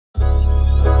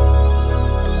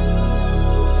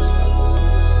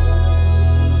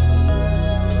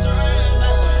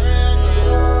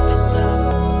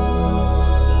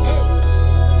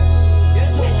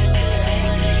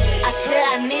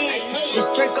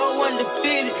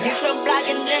undefeated. Hit your block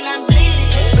and then I'm bleeding.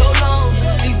 Go long,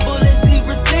 these bullets he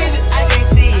receive it. I can't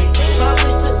see it. My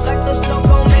wrist look like the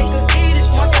Snowcone, make her eat it.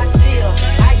 Once I see her,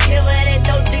 I give her that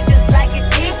dope dick just like it's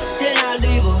deep. Then I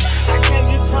leave her. I can't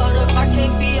get caught up, I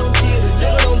can't be on Twitter.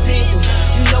 Look at them people,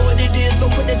 you know what it is. Go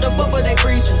put that up before they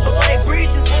breaches. Before they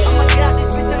breaches, I'ma get out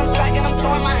this bitch and I'm striking, I'm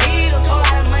throwing my heat up. Whole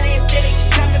lot of money instead of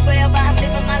coming forever. I'm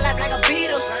living my life like a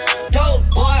Beatles. Dope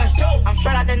boy, I'm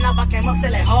straight out the knife, I came up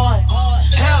selling hard.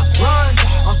 Help run,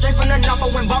 I'm straight from the knife, I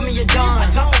went bought me a gun. I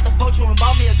jumped off the boat, you and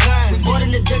bought me a gun. We bought in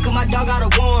the jet cause my dog got a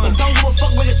warrant. Don't give a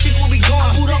fuck where the stick will be going.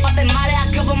 I boot up out that molly, I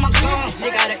cover my gun.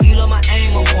 Sick out of eel on my aim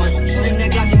on point. Shooting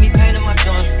that Glock, give me pain in my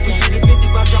joint. Push it to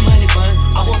 50 round drum, honey bun.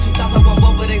 I want 2,000, I want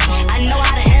both of they tongue. I know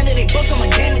how to handle they books, I'm a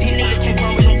game. These niggas can't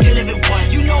run, we gon' kill every one.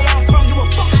 You know where I'm from, give a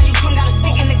fuck how you come. Got a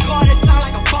stick in the car and it sound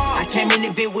like a bomb. I came in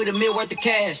the bit with $1 million worth of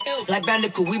cash. Like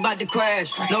Bandicoot, we bout to crash.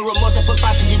 No remorse, I put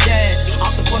 5 to your dad.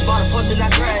 Off the porch, bought a Porsche and I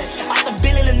drag. Off the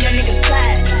billion and that nigga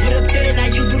slide. With a 30, now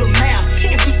you do the math.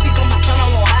 If you sick on my son, I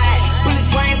won't hide. Bullets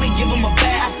rain, we give him a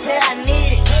bath. I said I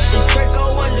need it. This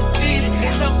Draco undefeated.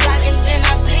 Hit your block and then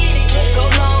I bleed it. Go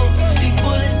long, these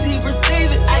bullets he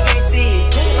receive it. I can't see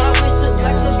it. My wrist look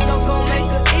like the Snowcone, make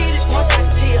her eat it. Once I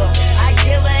see her, I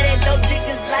give her that dope dick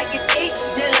just like it's eat.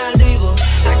 Then I leave her.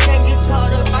 I can't get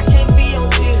caught up, I can't be on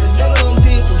Twitter. Look at them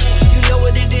people, you know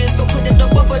what it is. Go put that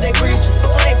up before they breaches.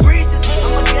 Before they breaches,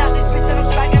 I'ma get out this bitch and I'm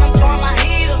striking, I'm throwing my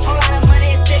heat up. Whole lot of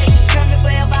money instead of coming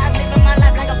forever. I'm living my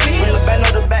life like a Beatles. When the band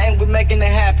on the bat and we making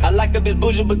it happen. I like the bitch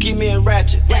bougie, but keep me in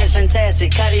ratchet. That is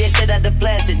fantastic. Cartier straight out the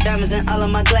plastic. Diamonds in all of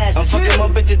my glasses. I'm fucking more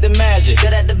bitches than magic.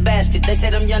 Good at the basket. They say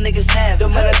them young niggas have The it.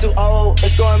 money too old,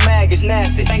 it's going mag, it's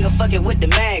nasty. Finger fucking with the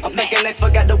mag. I'm thinking they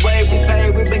forgot the way we pay.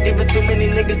 We been giving too many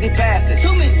niggas the passes.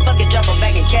 Too many. Fuck it, drop a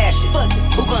bag and cash it. Fuck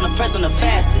it. Who gonna press on the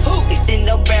fastest? Who? Extend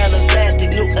no barrel of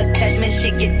plastic. New attachment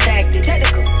shit get tactic.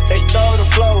 Technical. They stole the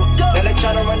flow, then they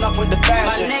tryna run off with the My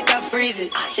fashion. neck got freezing.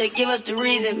 Just give us the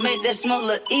reason. Make that smoke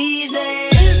look easy.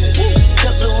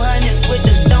 Couple hundreds with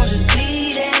the stones is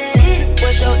bleeding.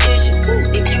 What's your issue?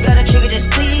 If you got a trigger,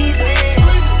 just squeeze it.